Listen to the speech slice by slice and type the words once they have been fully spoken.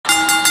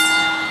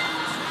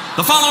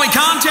The following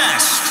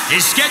contest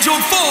is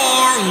scheduled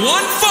for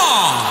one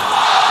fall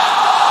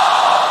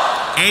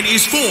and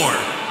is for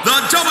the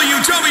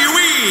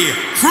WWE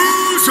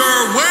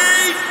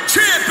Cruiserweight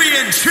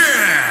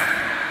Championship.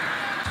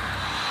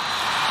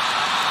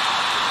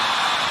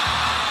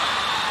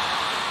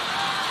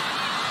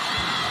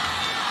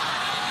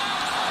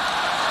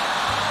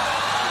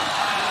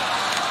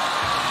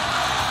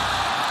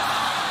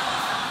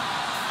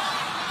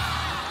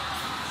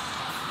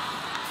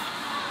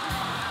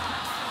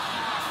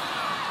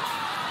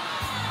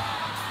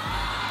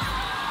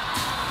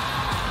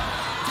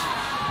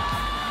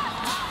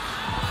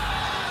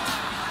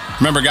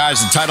 Remember,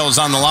 guys, the title is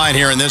on the line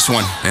here in this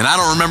one. And I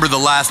don't remember the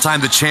last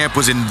time the champ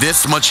was in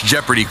this much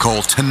jeopardy,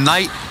 Cole.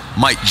 Tonight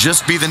might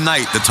just be the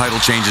night the title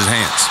changes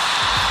hands.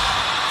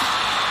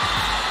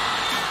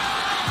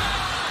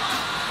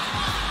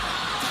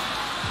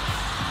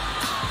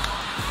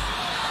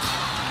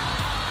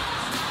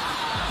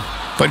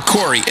 But,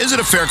 Corey, is it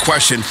a fair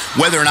question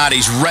whether or not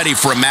he's ready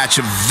for a match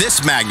of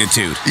this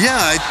magnitude? Yeah,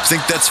 I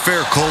think that's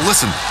fair, Cole.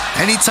 Listen,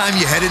 anytime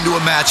you head into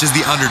a match as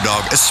the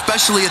underdog,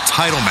 especially a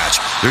title match,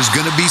 there's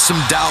going to be some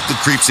doubt that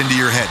creeps into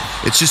your head.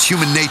 It's just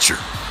human nature.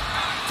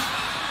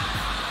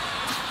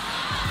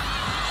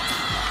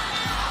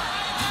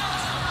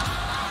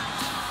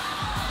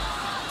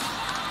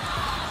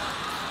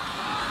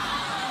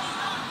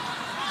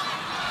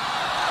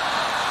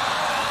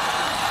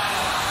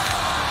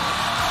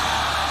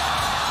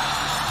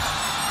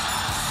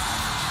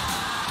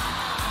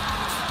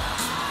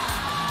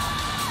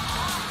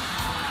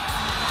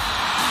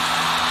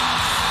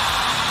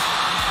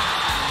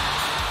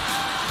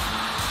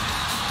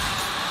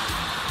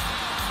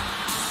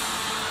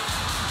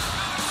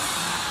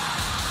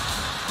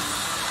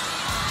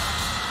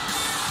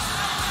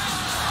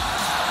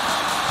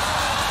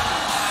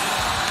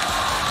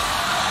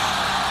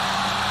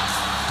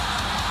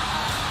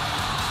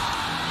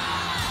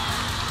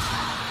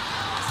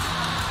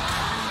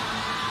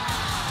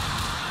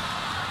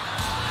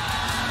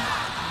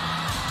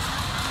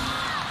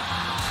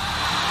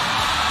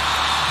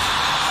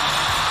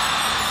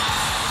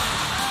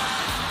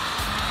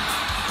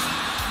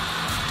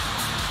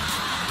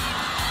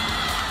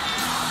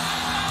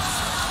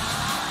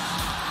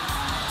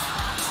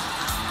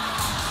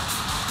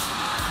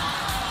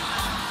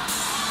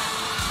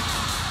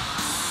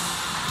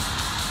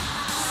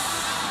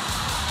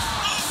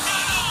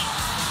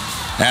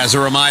 As a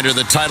reminder,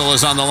 the title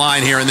is on the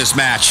line here in this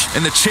match.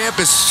 And the champ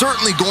is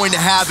certainly going to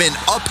have an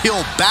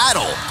uphill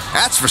battle,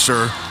 that's for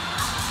sure.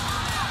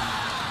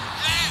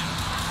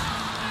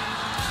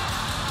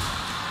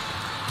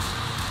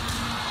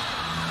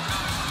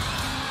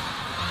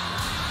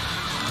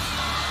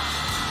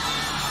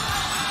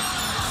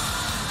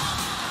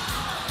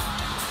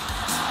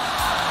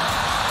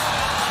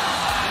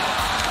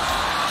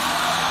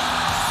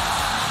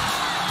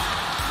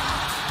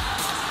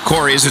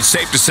 Corey, is it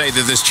safe to say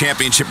that this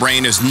championship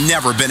reign has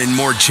never been in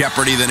more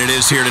jeopardy than it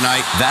is here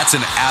tonight? That's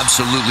an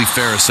absolutely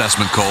fair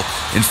assessment, Cole.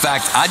 In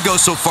fact, I'd go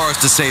so far as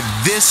to say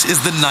this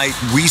is the night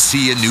we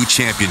see a new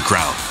champion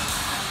crowned.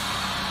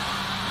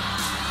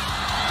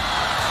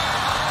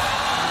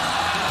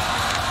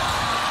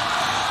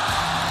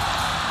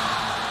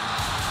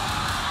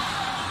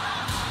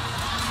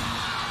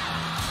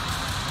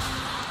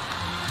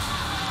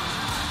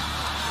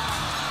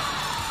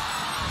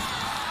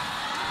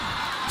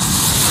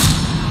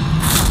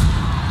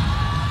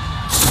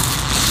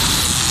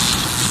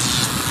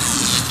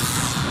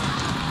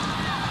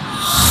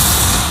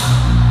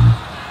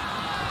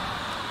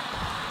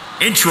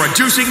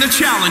 Introducing the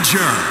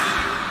challenger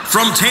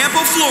from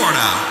Tampa,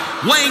 Florida,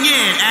 weighing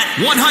in at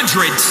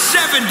 174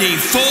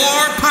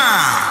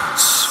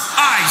 pounds,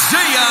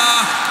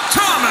 Isaiah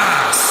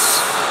Thomas.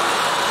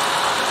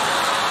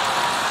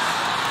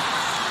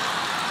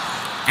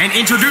 And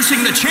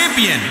introducing the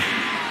champion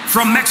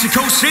from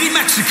Mexico City,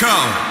 Mexico,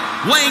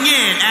 weighing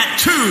in at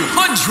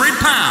 200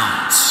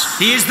 pounds.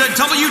 He is the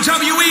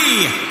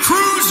WWE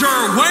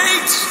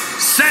Cruiserweight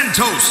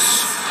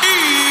Santos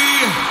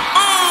Escobar.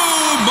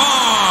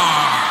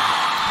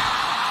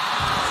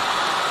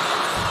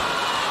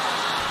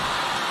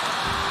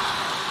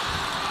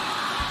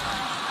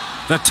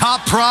 The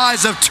top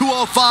prize of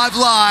 205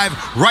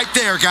 Live, right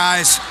there,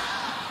 guys.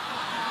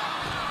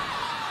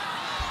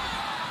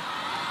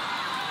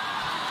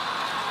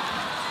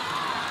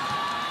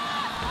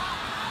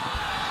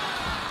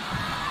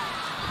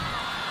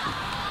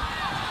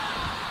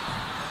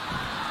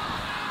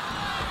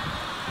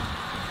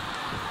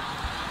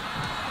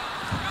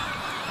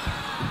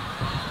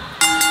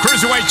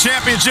 Cruiserweight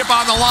Championship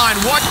on the line.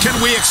 What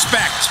can we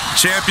expect?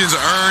 Champion's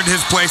earned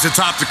his place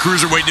atop the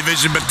Cruiserweight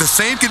division, but the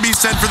same can be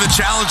said for the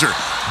challenger.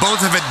 Both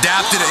have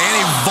adapted and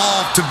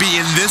evolved to be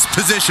in this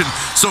position,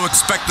 so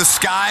expect the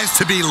skies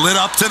to be lit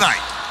up tonight.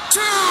 2,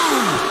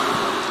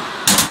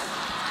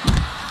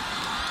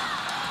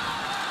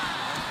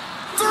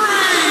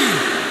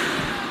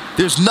 3.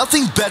 There's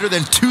nothing better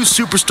than two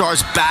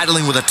superstars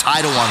battling with a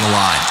title on the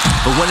line.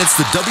 But when it's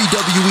the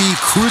WWE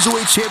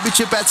Cruiserweight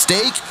Championship at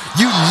stake,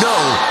 you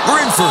know we're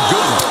in for a good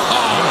one.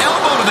 Oh,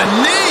 elbow to the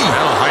knee.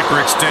 That'll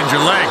hyperextend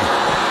your leg.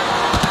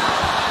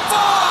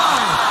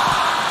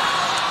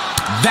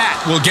 That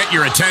will get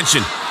your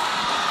attention. 6.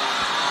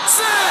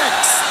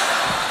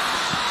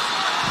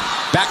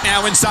 Back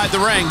now inside the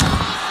ring.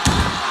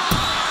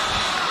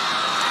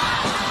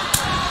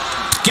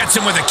 Gets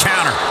him with a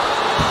counter.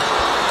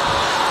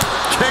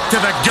 Kick to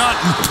the gut.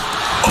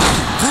 Oh,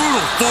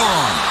 brutal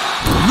forearm.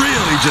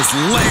 Really just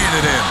laying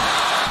it in.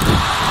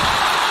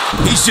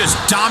 He's just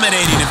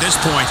dominating at this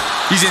point.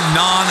 He's in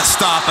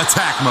non-stop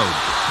attack mode.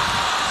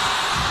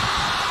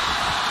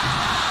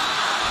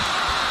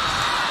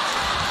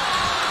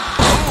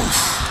 Oof.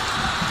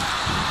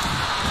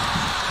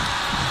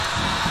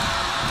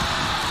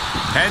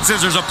 Head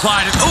scissors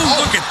applied.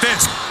 Oh, look at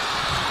this.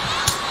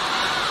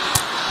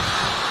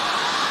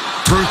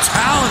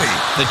 Brutality.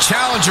 The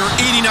challenger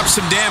eating up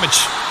some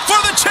damage for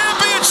the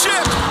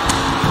championship.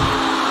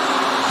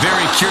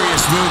 Very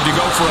curious move to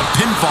go for a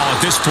pinfall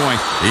at this point.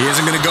 He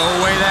isn't going to go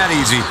away that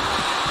easy.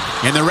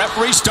 And the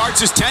referee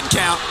starts his 10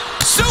 count.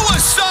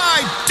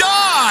 Suicide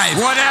dive!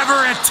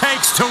 Whatever it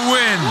takes to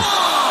win.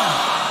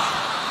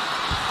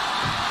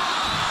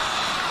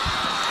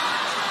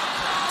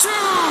 2.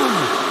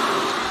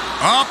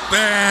 Up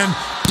and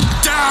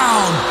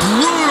down.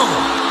 Brutal.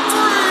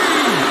 3.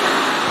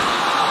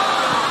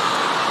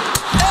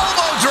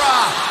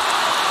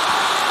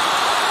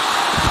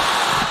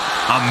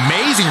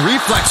 Amazing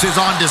reflexes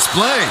on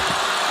display.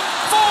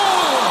 4.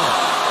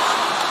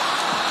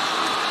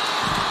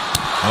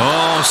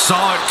 Oh,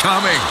 saw it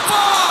coming.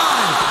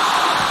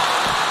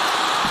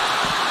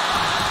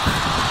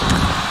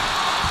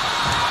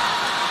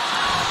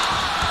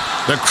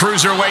 5. The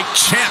Cruiserweight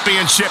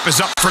Championship is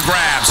up for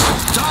grabs.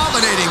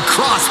 Dominating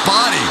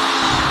crossbody.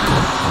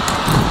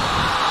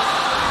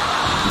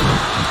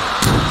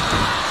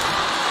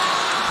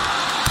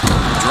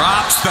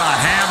 Drops the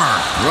hammer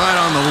right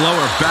on the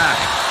lower back.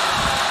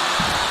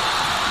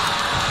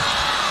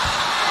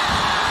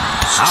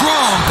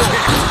 Strong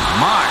kick.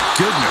 My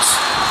goodness.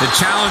 The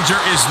challenger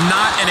is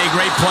not in a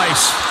great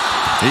place.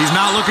 He's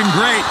not looking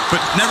great,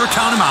 but never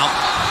count him out.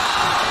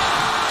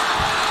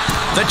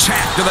 The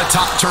champ to the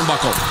top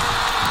turnbuckle.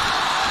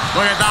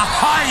 Look at the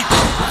height.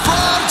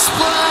 Frog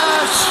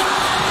splash.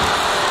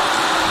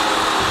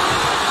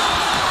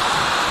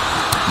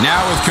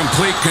 Now with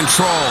complete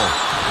control.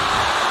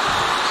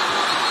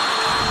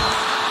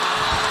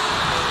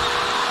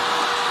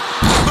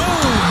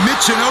 Boom.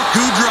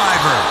 Michinoku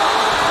driver.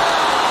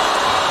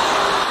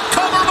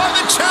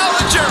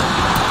 Challenger!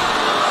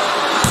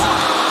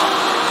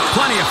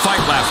 Plenty of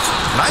fight left.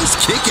 Nice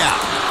kick out.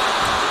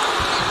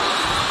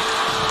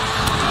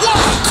 What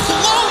a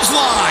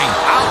clothesline!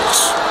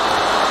 Ouch!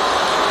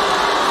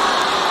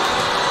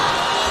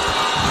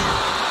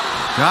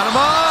 Got him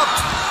up.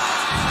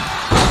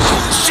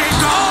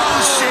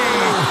 Shigoshi!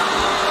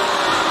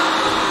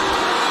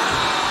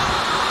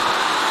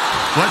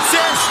 What's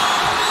this?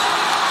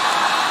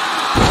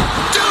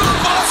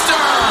 Dude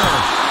Buster!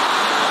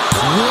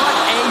 What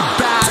a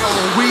battle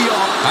we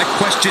are. I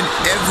question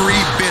every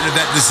bit of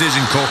that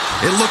decision, Cole.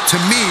 It looked to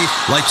me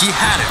like he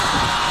had it.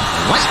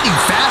 Lightning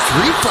fast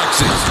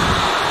reflexes.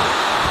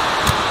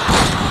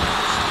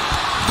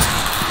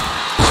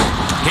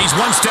 He's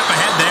one step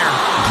ahead there.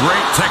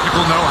 Great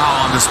technical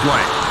know-how on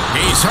display.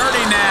 He's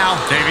hurting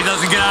now. If he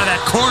doesn't get out of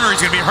that corner,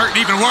 he's going to be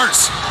hurting even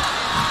worse.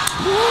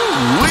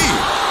 Woo-wee.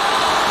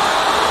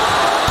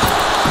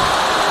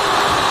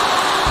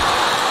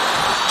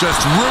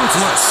 Just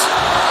ruthless.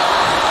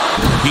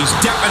 He's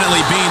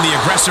definitely being the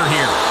aggressor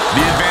here.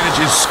 The advantage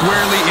is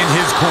squarely in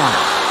his corner.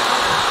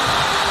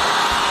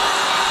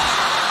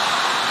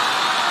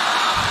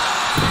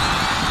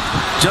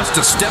 Just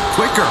a step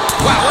quicker.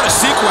 Wow, what a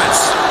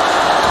sequence.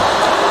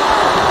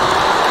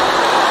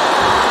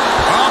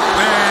 Up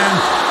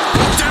and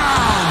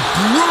down.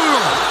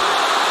 Brutal.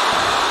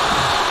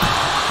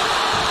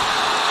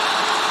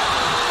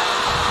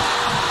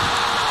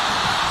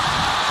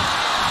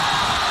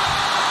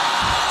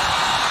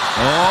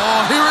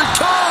 Oh, here it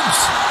comes.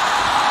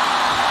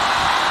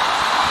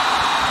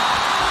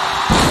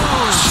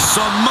 Oh,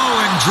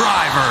 Samoan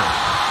driver.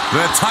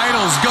 The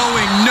title's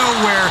going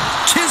nowhere.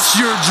 Kiss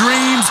your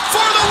dreams.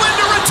 For the win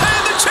to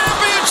retain the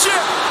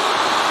championship.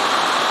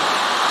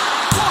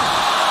 1,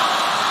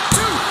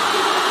 2.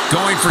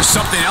 Going for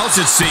something else,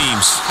 it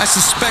seems. I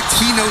suspect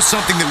he knows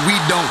something that we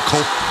don't,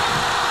 Cole.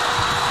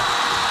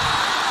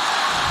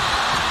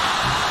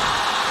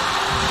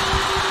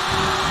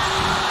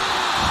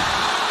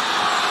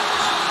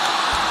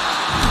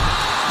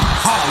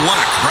 Oh, what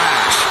a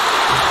crash.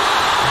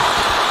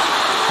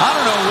 I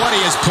don't know what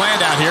he has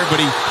planned out here, but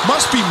he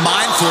must be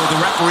mindful of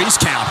the referee's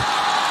count.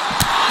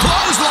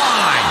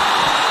 Clothesline!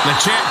 The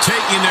champ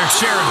taking their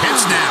share of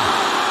hits now.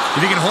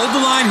 If he can hold the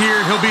line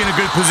here, he'll be in a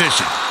good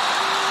position.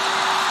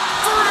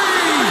 3.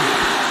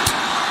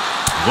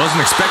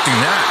 Wasn't expecting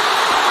that.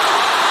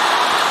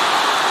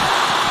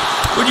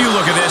 Would you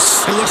look at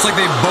this? It looks like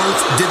they both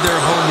did their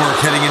homework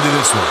heading into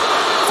this one.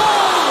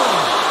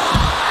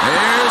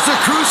 There's a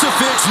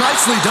crucifix.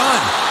 Nicely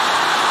done.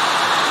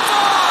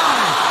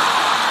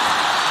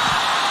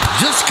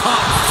 Just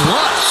caught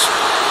flush.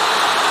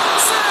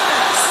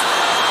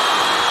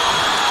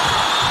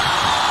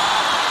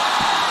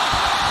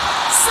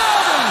 7,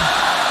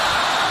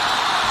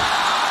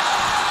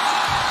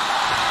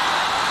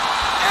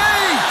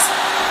 8.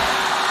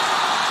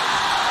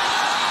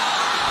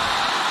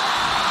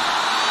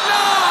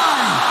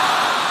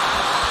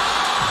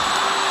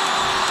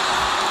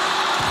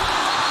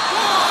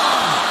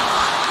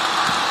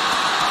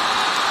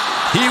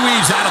 He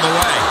weaves out of the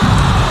way.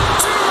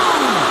 2,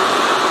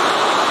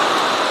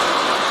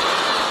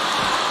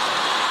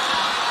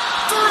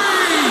 3,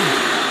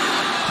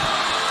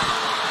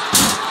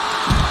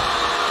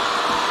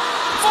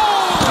 4.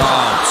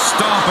 Oh,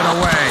 stomping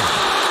away.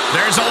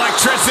 There's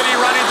electricity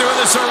running through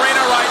this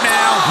arena right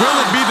now. Will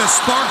it be the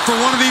spark for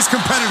one of these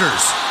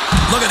competitors?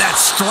 Look at that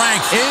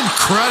strength.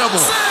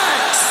 Incredible.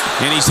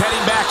 6. And he's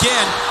heading back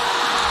in.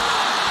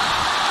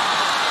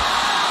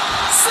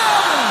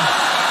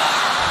 7.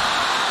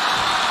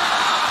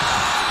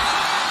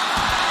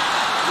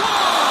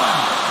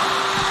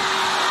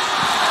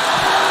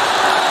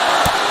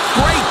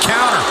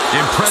 Counter.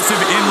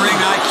 Impressive in-ring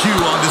IQ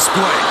on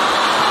display.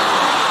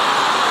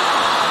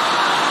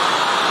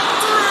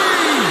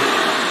 3,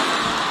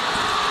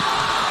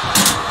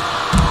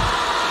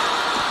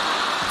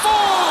 4,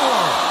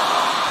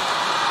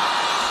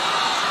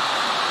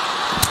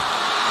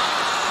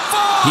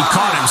 5. He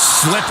caught him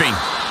slipping.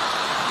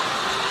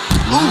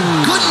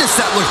 Ooh, goodness,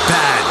 that looked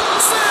bad.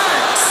 6,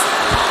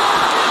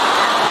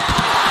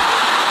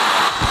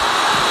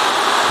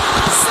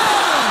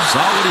 7. Saw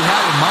what he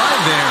had in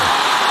mind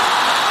there.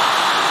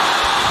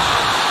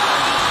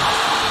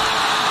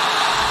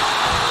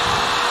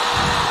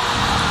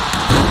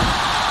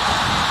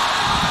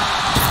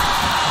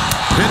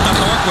 Hit the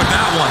mark with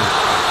that one.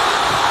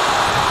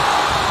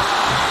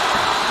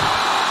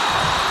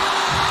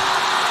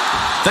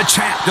 The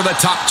champ to the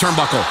top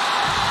turnbuckle.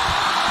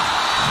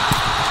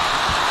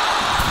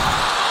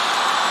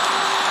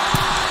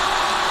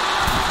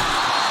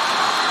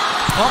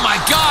 Oh, my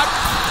God.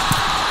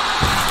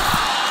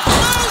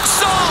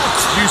 Moonsault!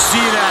 You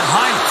see that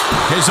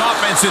height. His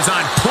offense is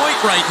on point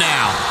right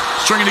now.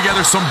 Stringing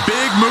together some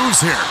big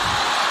moves here.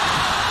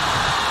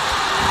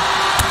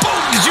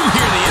 Boom! Did you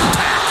hear the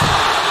impact?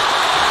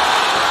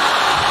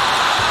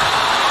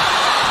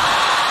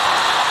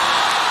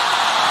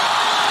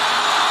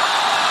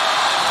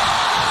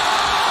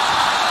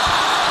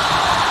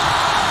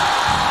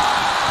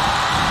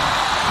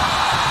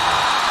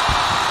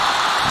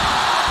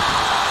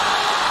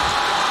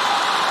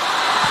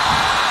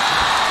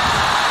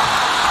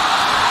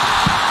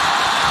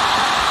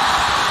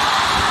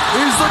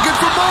 He's looking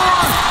for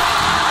more.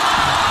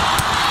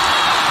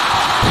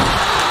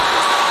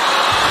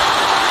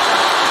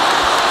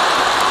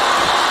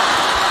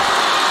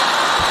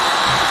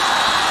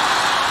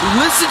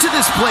 Listen to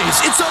this place.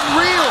 It's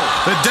unreal.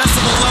 The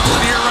decibel level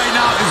in here right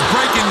now is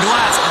breaking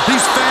glass.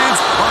 These fans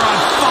are on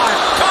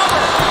fire.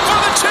 Cover for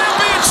the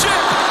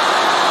championship.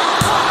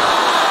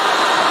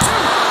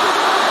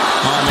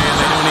 Oh, man,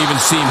 they don't even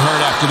seem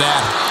hurt after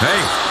that.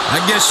 Hey, I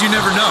guess you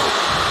never know.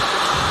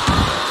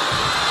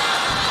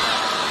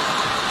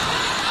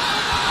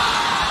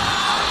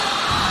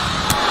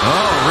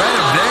 Oh, read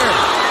him there.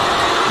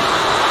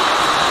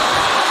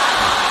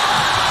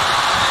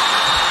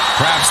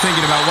 Perhaps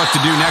thinking about what to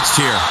do next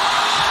here.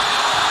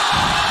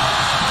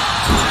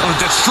 Oh,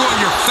 destroy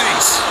your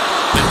face.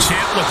 The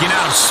champ looking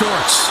out of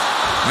sorts.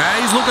 Yeah,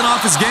 he's looking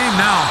off his game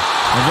now.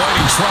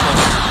 Avoiding trouble.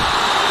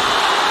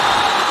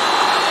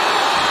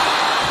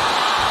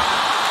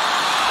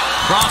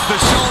 Across the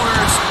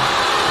shoulders.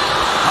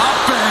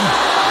 Up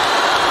and...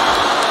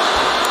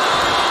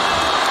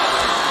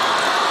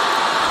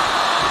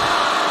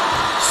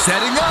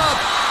 Setting up.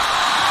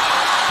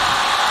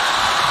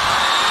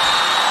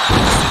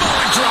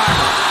 Samoan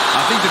driver.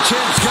 I think the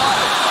champ's got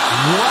it.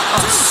 What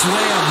a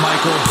slam,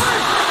 Michael.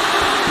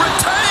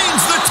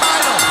 Retains the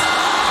title.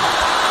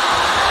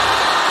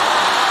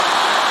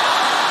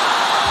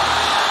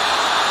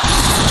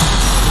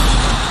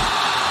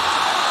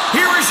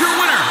 Here is your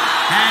winner,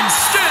 and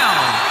still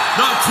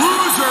the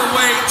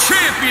Cruiserweight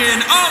Champion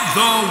of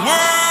the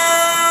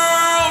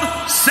World,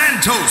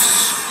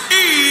 Santos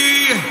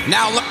E.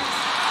 Now look.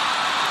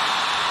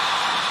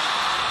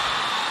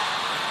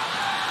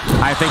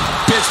 I think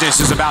business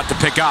is about to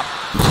pick up.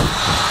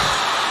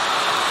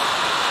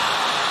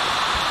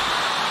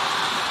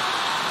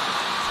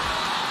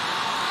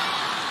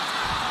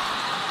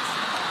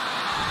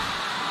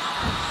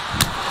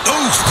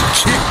 Oof,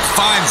 kick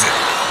finds it.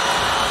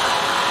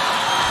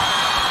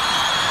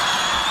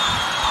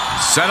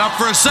 Set up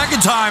for a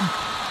second time.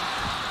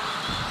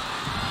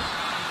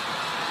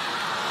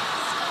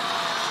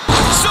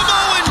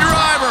 Samoan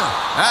driver.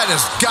 That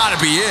has got to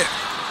be it.